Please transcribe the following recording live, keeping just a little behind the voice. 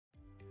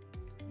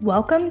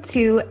Welcome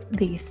to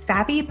the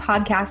Savvy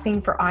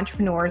Podcasting for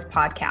Entrepreneurs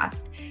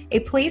podcast,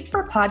 a place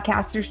for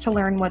podcasters to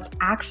learn what's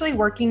actually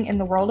working in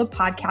the world of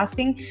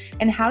podcasting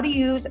and how to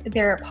use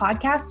their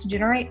podcast to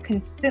generate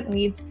consistent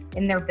leads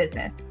in their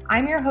business.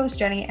 I'm your host,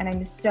 Jenny, and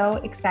I'm so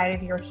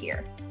excited you're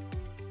here.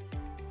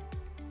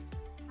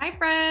 Hi,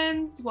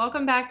 friends.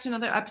 Welcome back to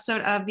another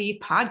episode of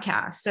the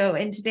podcast. So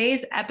in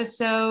today's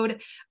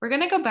episode, we're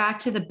going to go back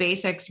to the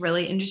basics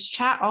really and just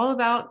chat all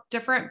about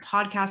different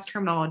podcast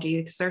terminology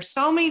because there's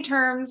so many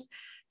terms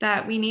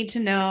that we need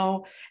to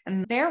know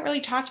and they aren't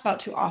really talked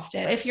about too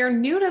often. If you're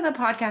new to the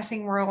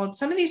podcasting world,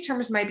 some of these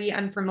terms might be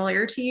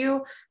unfamiliar to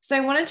you. So I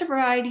wanted to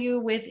provide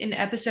you with an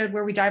episode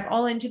where we dive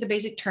all into the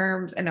basic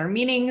terms and their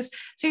meanings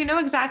so you know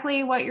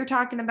exactly what you're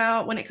talking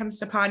about when it comes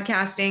to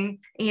podcasting.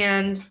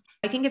 And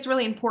I think it's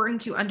really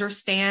important to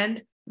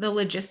understand the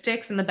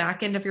logistics and the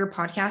back end of your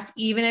podcast,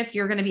 even if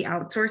you're going to be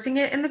outsourcing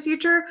it in the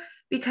future,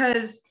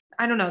 because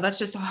I don't know, that's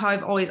just how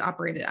I've always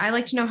operated. I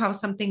like to know how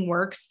something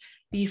works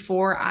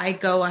before I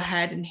go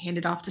ahead and hand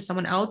it off to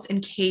someone else in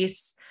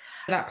case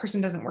that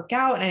person doesn't work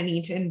out and I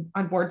need to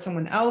onboard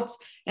someone else.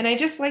 And I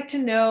just like to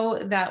know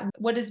that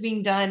what is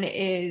being done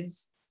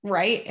is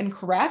right and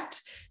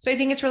correct. So I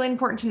think it's really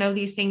important to know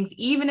these things,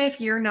 even if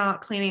you're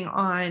not planning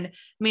on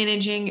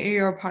managing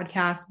your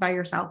podcast by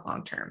yourself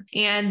long-term.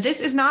 And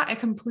this is not a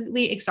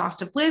completely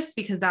exhaustive list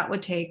because that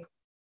would take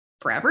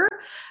forever,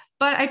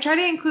 but I try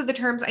to include the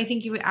terms I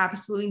think you would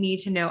absolutely need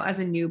to know as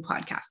a new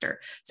podcaster.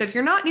 So if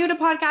you're not new to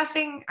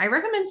podcasting, I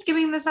recommend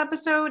skipping this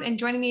episode and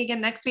joining me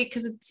again next week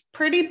because it's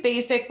pretty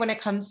basic when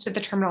it comes to the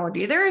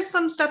terminology. There is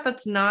some stuff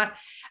that's not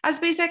as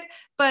basic,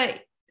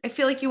 but I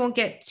feel like you won't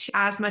get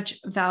as much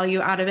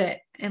value out of it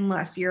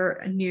unless you're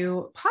a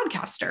new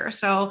podcaster.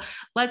 So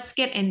let's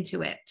get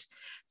into it.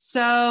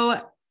 So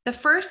the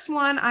first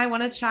one I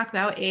wanted to talk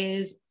about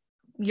is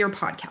your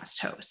podcast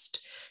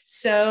host.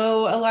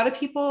 So a lot of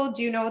people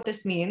do know what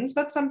this means,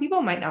 but some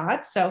people might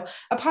not. So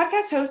a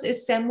podcast host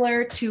is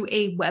similar to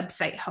a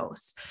website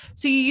host.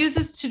 So you use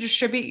this to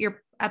distribute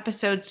your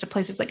episodes to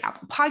places like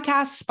Apple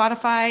Podcasts,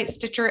 Spotify,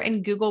 Stitcher,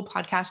 and Google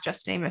Podcasts,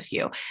 just to name a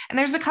few. And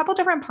there's a couple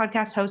different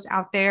podcast hosts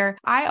out there.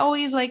 I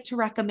always like to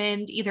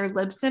recommend either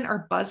Libsyn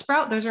or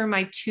Buzzsprout. Those are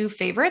my two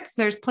favorites.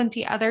 There's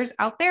plenty others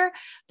out there,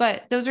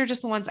 but those are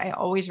just the ones I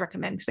always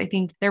recommend because I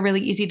think they're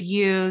really easy to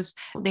use.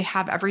 They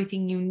have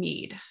everything you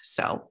need.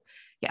 So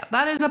yeah,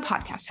 that is a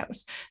podcast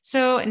host.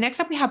 So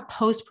next up, we have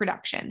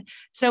post-production.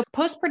 So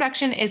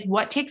post-production is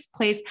what takes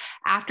place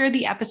after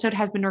the episode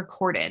has been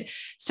recorded.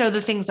 So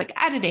the things like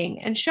editing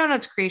and show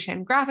notes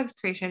creation, graphics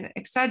creation,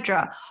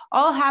 etc.,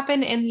 all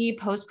happen in the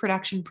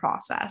post-production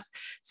process.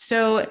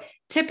 So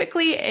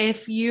typically,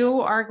 if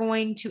you are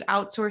going to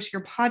outsource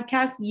your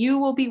podcast, you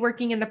will be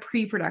working in the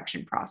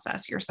pre-production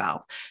process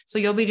yourself. So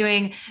you'll be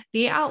doing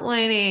the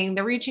outlining,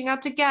 the reaching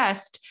out to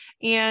guests,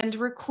 and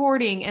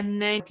recording.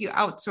 And then if you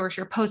outsource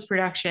your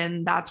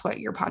post-production, that's what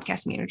your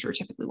podcast manager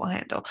typically will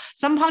handle.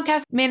 Some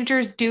podcast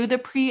managers do the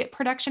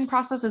pre-production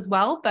process as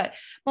well, but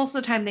most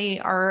of the time they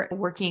are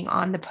working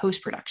on the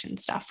post-production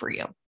stuff for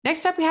you.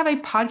 Next up, we have a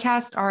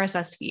podcast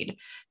RSS feed.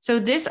 So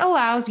this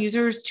allows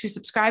users to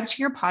subscribe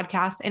to your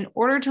podcast in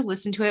order to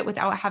listen to it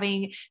without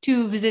having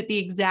to visit the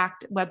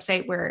exact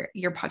website where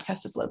your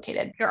podcast is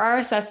located. Your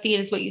RSS feed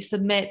is what you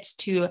submit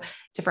to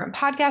different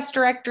podcast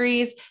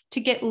directories to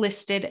get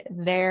listed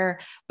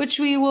there, which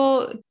we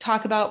will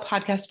talk about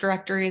podcast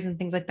directories and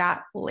things like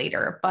that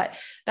later. But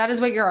that is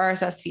what your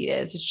RSS feed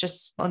is. It's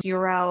just a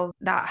URL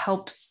that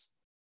helps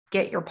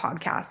get your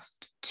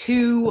podcast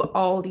to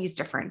all these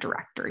different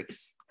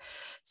directories.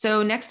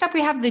 So next up,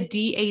 we have the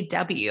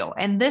DAW,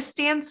 and this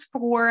stands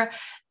for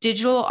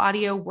Digital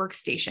Audio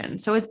Workstation.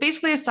 So it's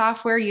basically a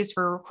software used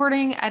for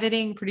recording,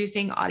 editing,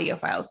 producing audio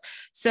files.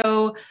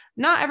 So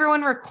not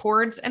everyone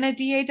records in a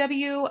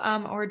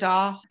DAW or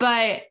DAW,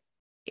 but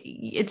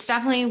it's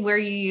definitely where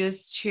you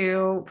use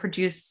to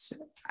produce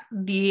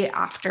the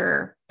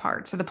after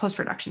parts or the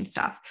post-production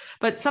stuff.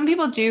 But some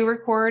people do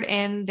record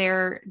in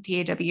their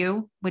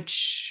DAW,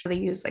 which they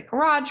use like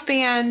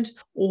GarageBand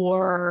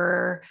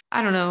or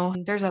I don't know,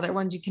 there's other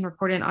ones you can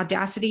record in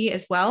Audacity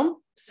as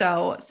well.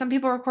 So some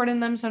people record in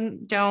them,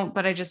 some don't,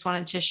 but I just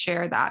wanted to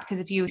share that because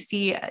if you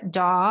see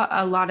DAW,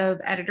 a lot of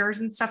editors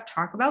and stuff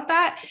talk about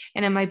that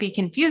and it might be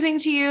confusing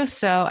to you.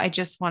 So I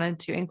just wanted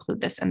to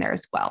include this in there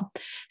as well.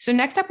 So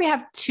next up, we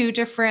have two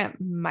different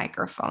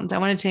microphones. I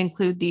wanted to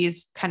include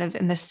these kind of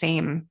in the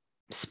same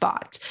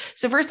spot.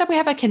 So first up, we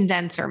have a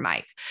condenser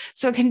mic.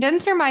 So a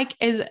condenser mic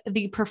is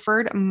the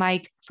preferred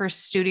mic for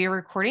studio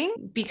recording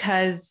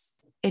because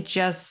it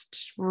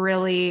just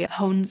really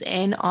hones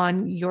in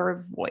on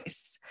your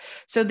voice.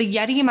 So the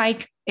Yeti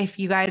mic if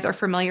you guys are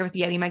familiar with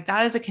the Yeti mic,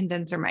 that is a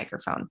condenser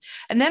microphone.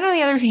 And then on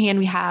the other hand,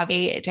 we have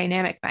a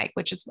dynamic mic,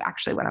 which is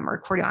actually what I'm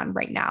recording on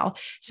right now.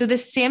 So the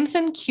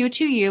Samson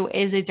Q2U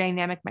is a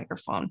dynamic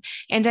microphone,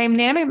 and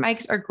dynamic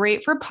mics are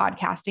great for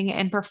podcasting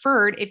and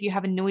preferred if you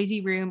have a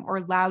noisy room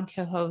or loud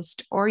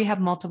co-host, or you have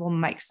multiple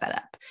mics set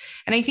up.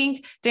 And I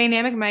think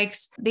dynamic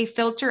mics, they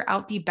filter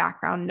out the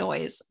background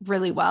noise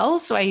really well.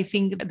 So I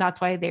think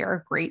that's why they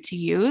are great to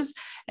use.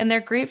 And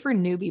they're great for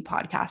newbie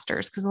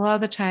podcasters because a lot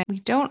of the time we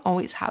don't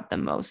always have the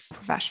most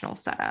professional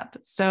setup.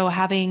 So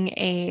having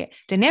a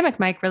dynamic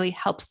mic really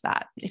helps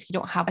that if you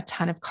don't have a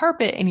ton of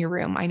carpet in your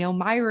room. I know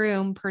my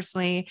room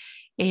personally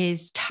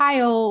is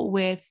tile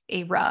with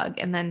a rug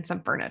and then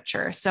some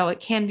furniture. So it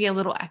can be a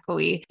little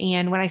echoey.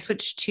 And when I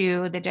switched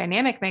to the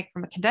dynamic mic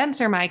from a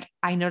condenser mic,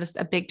 I noticed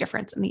a big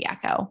difference in the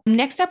echo.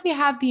 Next up, we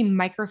have the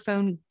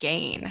microphone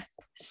gain.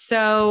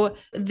 So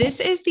this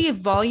is the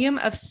volume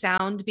of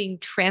sound being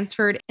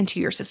transferred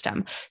into your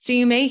system. So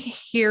you may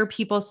hear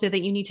people say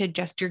that you need to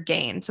adjust your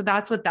gain. So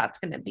that's what that's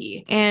going to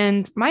be.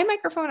 And my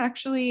microphone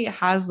actually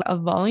has a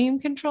volume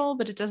control,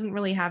 but it doesn't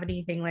really have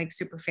anything like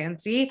super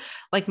fancy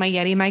like my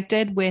Yeti mic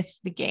did with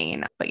the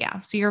gain. But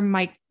yeah, so your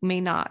mic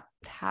may not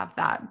have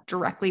that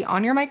directly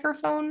on your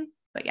microphone.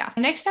 But yeah,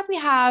 next up, we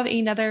have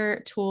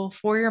another tool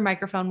for your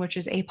microphone, which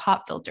is a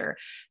pop filter.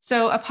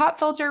 So a pop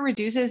filter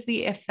reduces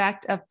the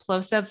effect of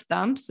plosive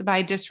thumps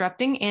by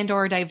disrupting and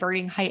or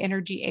diverting high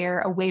energy air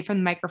away from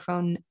the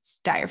microphone's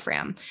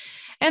diaphragm.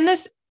 And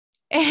this,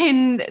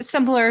 in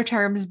simpler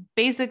terms,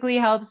 basically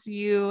helps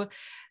you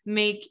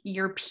make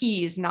your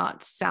P's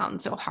not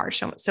sound so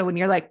harsh. So when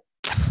you're like,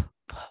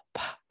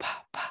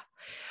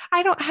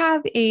 I don't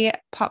have a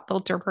pop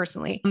filter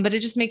personally, but it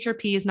just makes your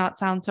P's not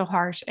sound so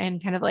harsh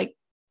and kind of like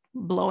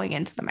blowing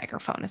into the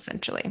microphone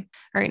essentially.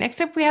 All right. Next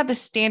up, we have the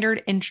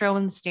standard intro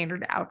and the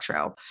standard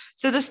outro.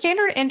 So the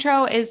standard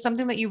intro is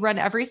something that you run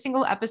every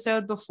single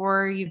episode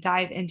before you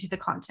dive into the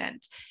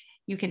content.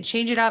 You can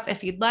change it up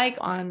if you'd like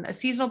on a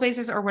seasonal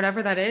basis or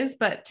whatever that is,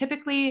 but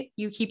typically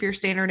you keep your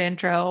standard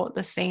intro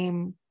the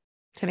same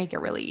to make it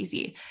really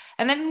easy.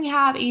 And then we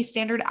have a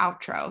standard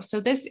outro. So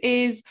this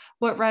is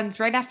what runs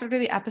right after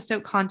the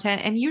episode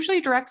content and usually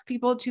directs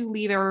people to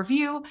leave a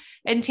review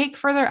and take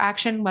further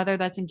action, whether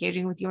that's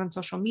engaging with you on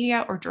social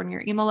media or joining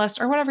your email list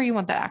or whatever you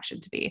want that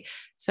action to be.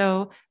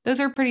 So those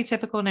are pretty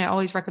typical. And I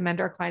always recommend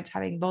our clients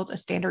having both a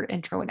standard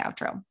intro and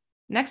outro.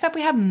 Next up,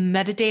 we have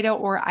metadata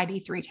or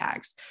ID3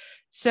 tags.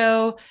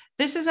 So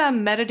this is a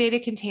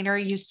metadata container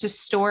used to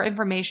store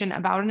information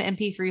about an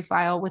MP3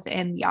 file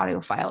within the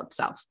audio file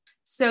itself.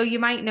 So you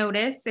might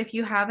notice if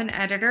you have an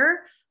editor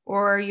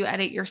or you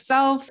edit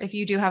yourself, if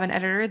you do have an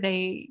editor,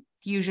 they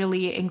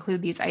usually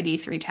include these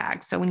ID3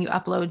 tags. So when you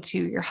upload to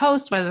your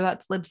host, whether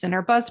that's Libsyn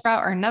or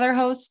Buzzsprout or another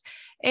host,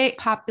 it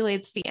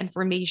populates the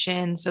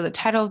information. So the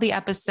title of the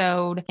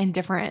episode and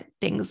different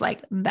things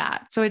like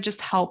that. So it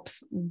just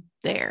helps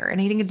there. And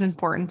I think it's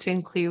important to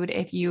include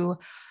if you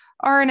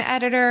are an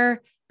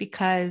editor,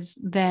 because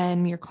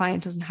then your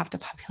client doesn't have to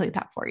populate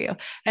that for you.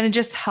 And it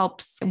just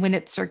helps when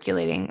it's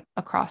circulating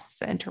across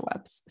the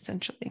interwebs,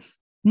 essentially.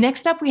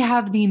 Next up, we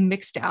have the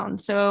mixdown.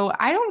 So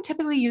I don't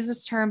typically use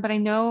this term, but I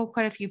know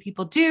quite a few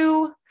people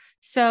do.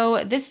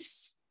 So this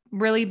is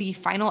really the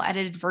final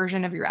edited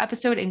version of your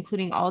episode,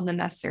 including all the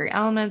necessary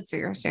elements, so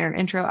your standard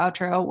intro,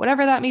 outro,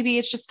 whatever that may be.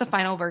 It's just the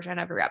final version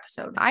of your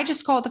episode. I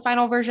just call it the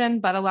final version,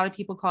 but a lot of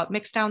people call it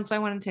mixdown. So I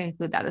wanted to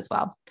include that as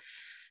well.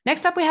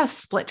 Next up, we have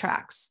split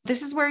tracks.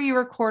 This is where you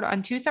record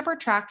on 2 separate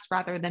tracks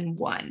rather than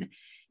one.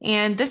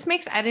 And this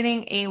makes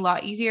editing a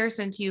lot easier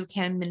since you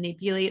can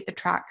manipulate the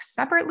tracks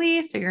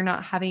separately. So you're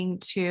not having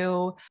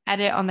to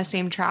edit on the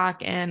same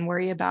track and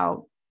worry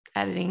about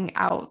editing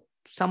out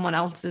someone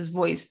else's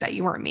voice that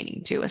you weren't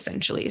meaning to,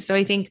 essentially. So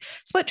I think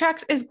split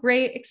tracks is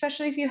great,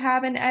 especially if you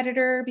have an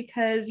editor,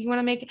 because you want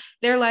to make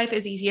their life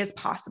as easy as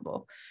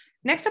possible.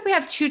 Next up, we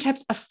have 2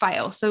 types of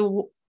files.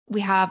 So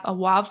we have a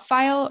WAV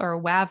file or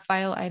a WAV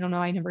file. I don't know.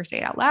 I never say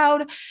it out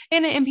loud.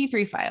 And an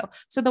MP3 file.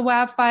 So the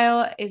WAV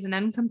file is an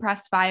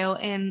uncompressed file.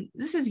 And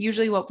this is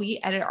usually what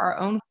we edit our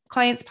own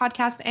clients'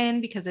 podcast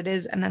in because it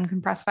is an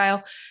uncompressed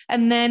file.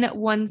 And then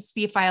once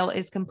the file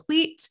is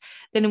complete,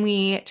 then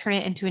we turn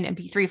it into an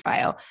MP3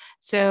 file.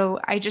 So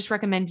I just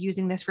recommend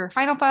using this for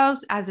final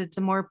files as it's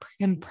a more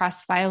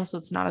compressed file. So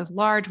it's not as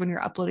large when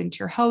you're uploading to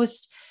your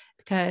host,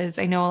 because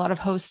I know a lot of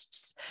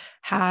hosts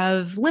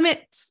have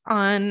limits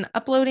on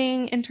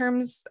uploading in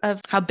terms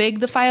of how big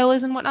the file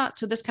is and whatnot.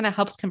 So this kind of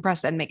helps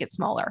compress it and make it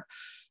smaller.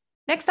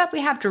 Next up, we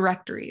have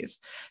directories.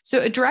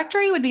 So a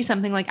directory would be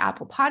something like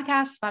Apple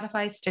Podcasts,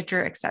 Spotify,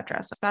 Stitcher,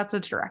 etc. So that's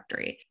a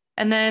directory.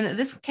 And then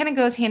this kind of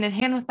goes hand in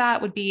hand with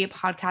that would be a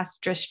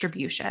podcast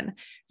distribution.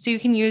 So you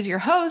can use your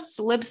hosts,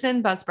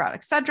 Libsyn, Buzzsprout,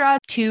 etc.,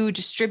 to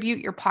distribute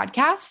your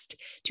podcast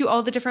to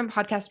all the different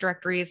podcast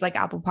directories like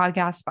Apple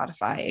Podcasts,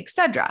 Spotify,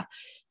 etc.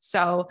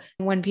 So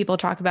when people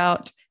talk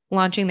about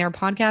launching their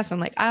podcast, I'm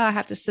like, I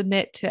have to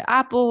submit to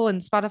Apple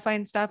and Spotify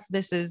and stuff.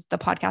 This is the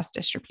podcast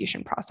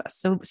distribution process.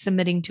 So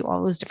submitting to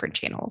all those different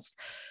channels.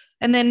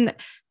 And then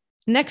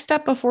next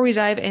up, before we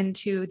dive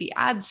into the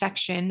ad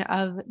section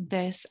of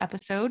this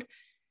episode,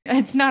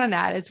 It's not an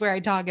ad. It's where I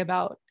talk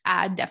about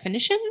ad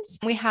definitions.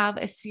 We have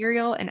a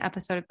serial and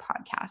episodic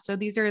podcast. So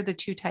these are the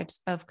two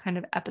types of kind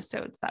of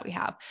episodes that we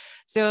have.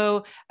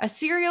 So a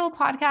serial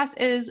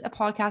podcast is a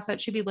podcast that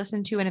should be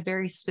listened to in a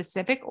very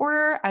specific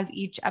order as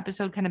each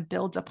episode kind of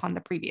builds upon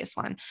the previous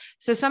one.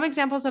 So some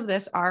examples of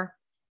this are,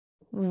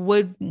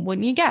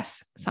 wouldn't you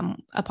guess,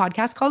 a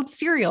podcast called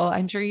Serial?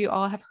 I'm sure you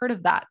all have heard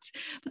of that,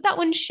 but that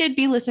one should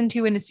be listened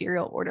to in a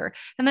serial order.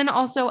 And then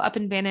also Up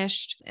and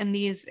Vanished. And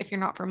these, if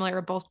you're not familiar,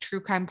 are both true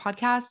crime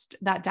podcasts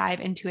that dive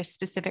into a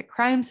specific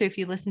crime. So if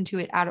you listen to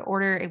it out of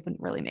order, it wouldn't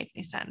really make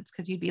any sense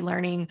because you'd be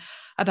learning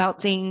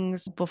about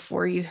things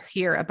before you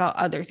hear about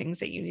other things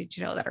that you need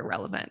to know that are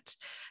relevant.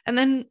 And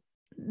then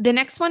the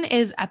next one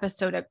is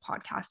episodic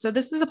podcast. So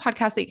this is a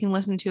podcast that you can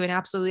listen to in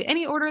absolutely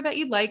any order that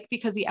you'd like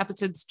because the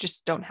episodes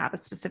just don't have a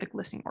specific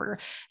listening order.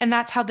 And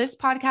that's how this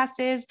podcast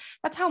is.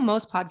 That's how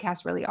most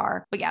podcasts really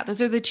are. But yeah,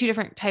 those are the two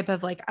different type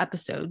of like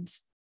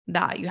episodes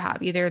that you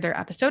have. Either they're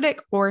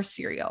episodic or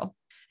serial.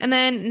 And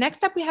then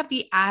next up, we have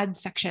the ad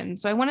section.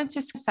 So I wanted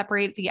to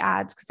separate the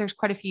ads because there's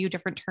quite a few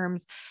different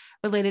terms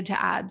related to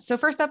ads. So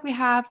first up, we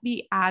have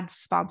the ad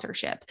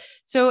sponsorship.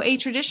 So a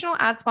traditional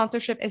ad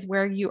sponsorship is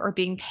where you are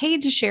being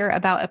paid to share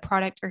about a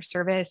product or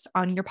service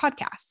on your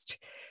podcast.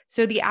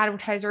 So the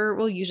advertiser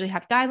will usually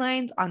have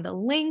guidelines on the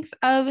length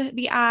of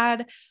the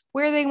ad,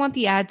 where they want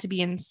the ad to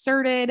be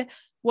inserted,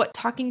 what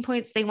talking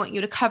points they want you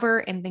to cover,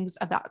 and things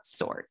of that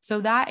sort. So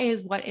that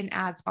is what an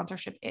ad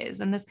sponsorship is.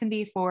 And this can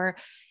be for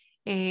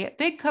a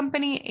big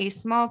company, a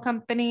small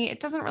company, it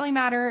doesn't really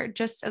matter.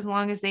 Just as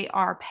long as they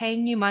are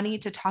paying you money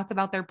to talk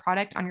about their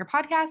product on your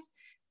podcast,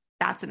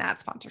 that's an ad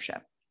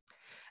sponsorship.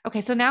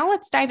 Okay, so now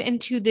let's dive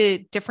into the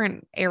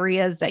different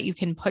areas that you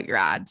can put your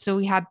ads. So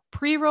we have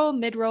pre-roll,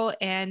 mid-roll,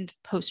 and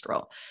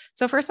post-roll.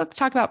 So first, let's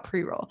talk about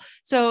pre-roll.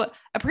 So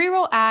a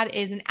pre-roll ad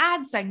is an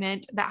ad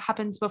segment that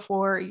happens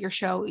before your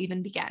show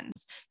even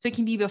begins. So it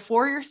can be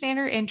before your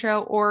standard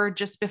intro or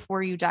just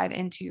before you dive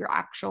into your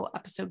actual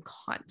episode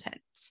content.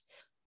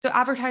 So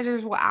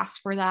advertisers will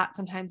ask for that.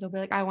 Sometimes they'll be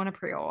like, I want a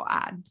pre-roll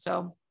ad.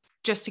 So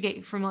just to get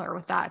you familiar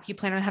with that, if you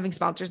plan on having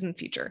sponsors in the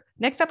future.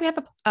 Next up, we have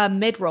a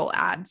mid-roll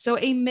ad. So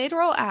a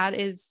mid-roll ad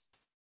is,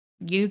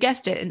 you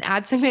guessed it, an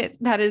ad segment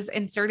that is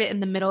inserted in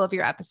the middle of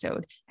your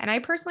episode. And I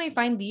personally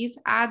find these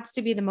ads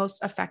to be the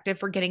most effective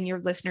for getting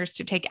your listeners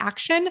to take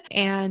action.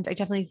 And I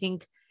definitely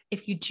think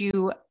if you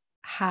do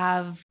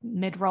have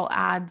mid-roll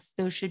ads,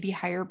 those should be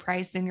higher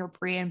priced than your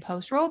pre and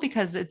post roll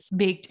because it's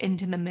baked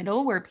into the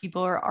middle where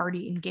people are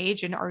already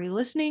engaged and already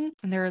listening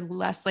and they're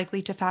less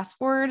likely to fast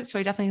forward. So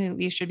I definitely think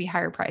these should be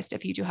higher priced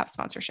if you do have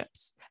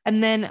sponsorships.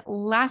 And then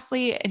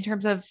lastly, in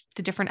terms of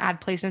the different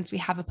ad placements, we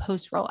have a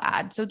post roll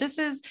ad. So this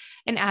is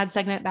an ad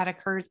segment that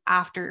occurs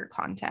after your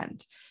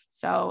content.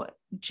 So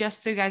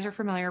just so you guys are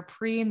familiar,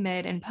 pre,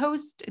 mid, and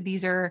post,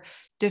 these are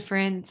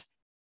different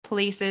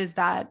places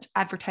that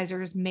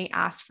advertisers may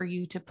ask for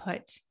you to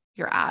put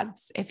your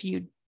ads if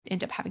you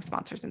end up having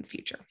sponsors in the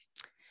future.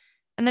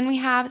 And then we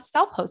have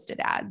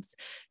self-hosted ads.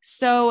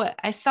 So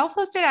a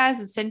self-hosted ad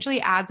is essentially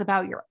ads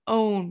about your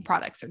own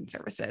products and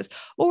services,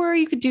 or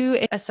you could do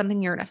it as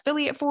something you're an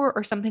affiliate for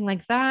or something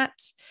like that.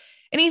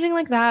 Anything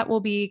like that will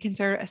be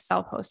considered a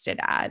self-hosted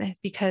ad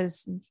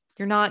because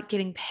you're not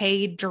getting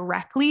paid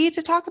directly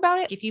to talk about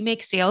it. If you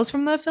make sales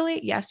from the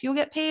affiliate, yes, you'll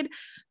get paid,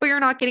 but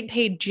you're not getting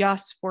paid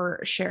just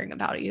for sharing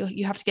about it.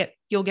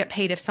 You'll get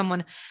paid if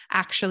someone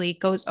actually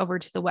goes over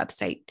to the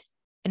website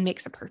and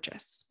makes a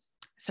purchase.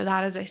 So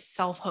that is a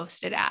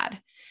self-hosted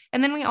ad.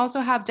 And then we also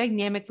have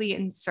dynamically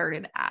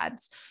inserted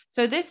ads.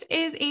 So this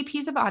is a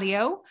piece of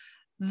audio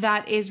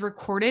that is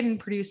recorded and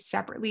produced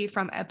separately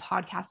from a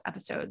podcast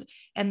episode.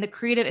 And the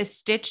creative is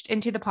stitched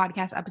into the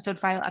podcast episode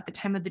file at the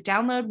time of the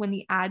download when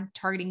the ad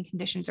targeting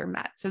conditions are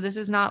met. So this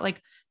is not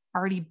like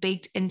already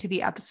baked into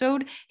the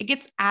episode. It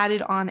gets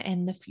added on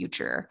in the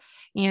future.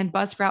 And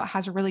Buzzsprout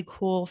has a really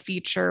cool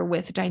feature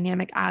with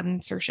dynamic ad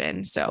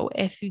insertion. So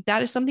if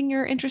that is something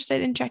you're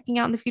interested in checking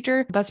out in the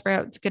future,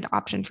 Buzzsprout's a good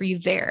option for you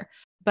there.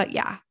 But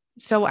yeah,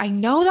 so I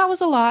know that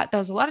was a lot. That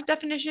was a lot of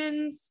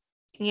definitions.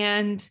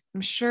 And I'm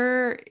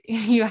sure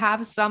you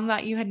have some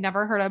that you had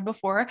never heard of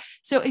before.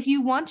 So if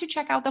you want to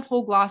check out the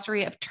full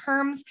glossary of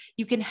terms,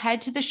 you can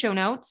head to the show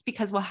notes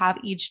because we'll have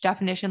each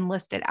definition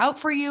listed out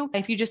for you.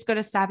 If you just go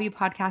to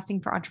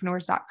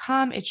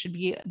savvypodcastingforentrepreneurs.com, it should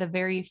be the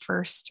very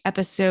first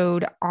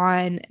episode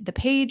on the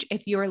page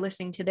if you are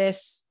listening to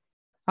this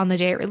on the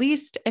day it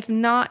released. If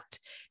not,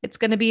 it's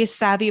going to be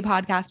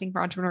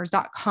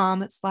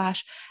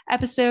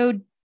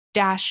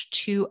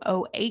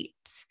savvypodcastingforentrepreneurs.com/episode-208.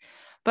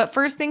 But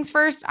first things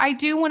first, I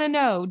do want to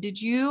know,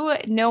 did you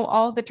know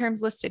all the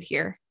terms listed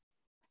here?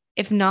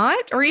 If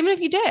not, or even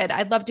if you did,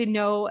 I'd love to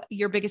know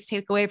your biggest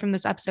takeaway from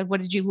this episode.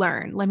 What did you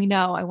learn? Let me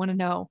know. I want to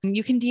know.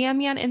 You can DM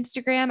me on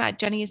Instagram at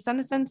Jenny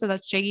Suneson. So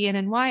that's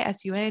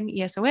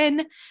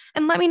JennySuneson.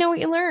 And let me know what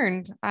you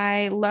learned.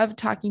 I love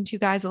talking to you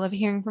guys. I love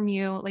hearing from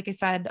you. Like I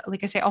say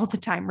all the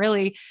time,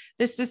 really,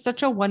 this is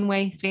such a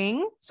one-way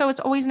thing. So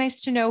it's always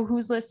nice to know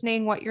who's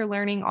listening, what you're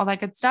learning, all that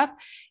good stuff.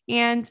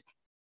 And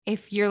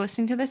if you're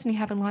listening to this and you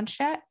haven't launched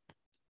yet,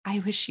 I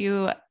wish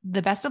you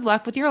the best of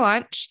luck with your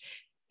launch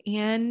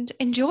and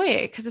enjoy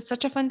it because it's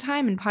such a fun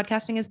time and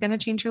podcasting is going to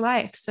change your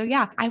life. So,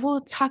 yeah, I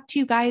will talk to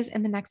you guys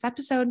in the next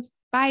episode.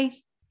 Bye.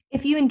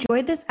 If you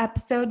enjoyed this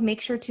episode,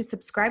 make sure to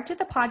subscribe to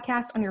the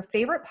podcast on your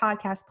favorite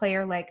podcast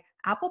player like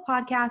Apple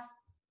Podcasts,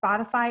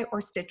 Spotify,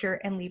 or Stitcher,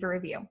 and leave a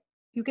review.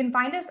 You can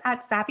find us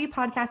at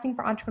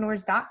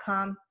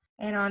savvypodcastingforentrepreneurs.com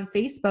and on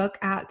Facebook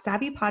at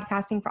Savvy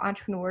Podcasting for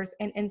Entrepreneurs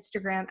and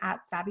Instagram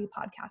at Savvy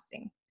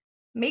Podcasting.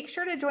 Make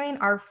sure to join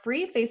our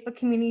free Facebook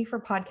community for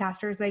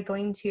podcasters by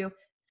going to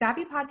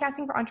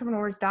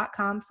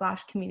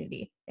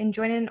savvypodcastingforentrepreneurs.com/community and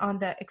join in on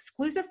the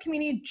exclusive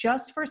community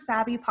just for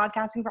Savvy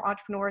Podcasting for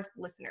Entrepreneurs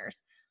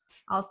listeners.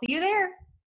 I'll see you there.